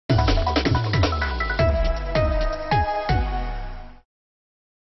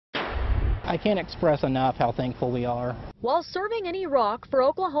I can't express enough how thankful we are. While serving in Iraq for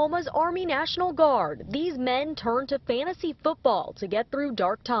Oklahoma's Army National Guard, these men turn to fantasy football to get through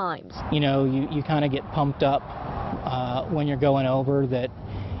dark times. You know, you kind of get pumped up when you're going over that,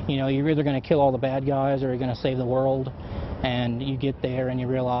 you know, you're either going to kill all the bad guys or you're going to save the world. And you get there and you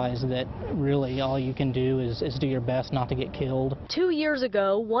realize that really all you can do is do your best not to get killed. 2 years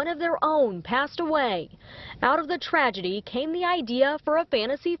ago, one of their own passed away. Out of the tragedy came the idea for a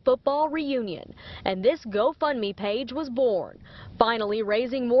fantasy football reunion, and this GoFundMe page was born, finally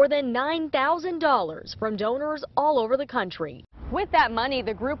raising more than $9,000 from donors all over the country. With that money,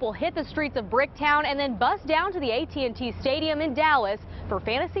 the group will hit the streets of Bricktown and then bus down to the AT&T Stadium in Dallas for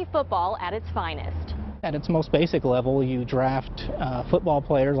fantasy football at its finest. At its most basic level, you draft football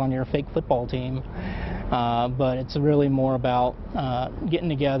players on your fake football team, but it's really more about getting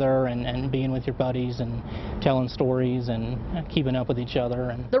together and being with your buddies and telling stories and keeping up with each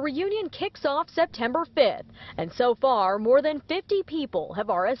other. The reunion kicks off September 5th, and so far, more than 50 people have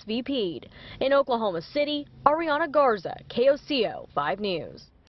RSVP'd. In Oklahoma City, Ariana Garza, KOCO 5 News.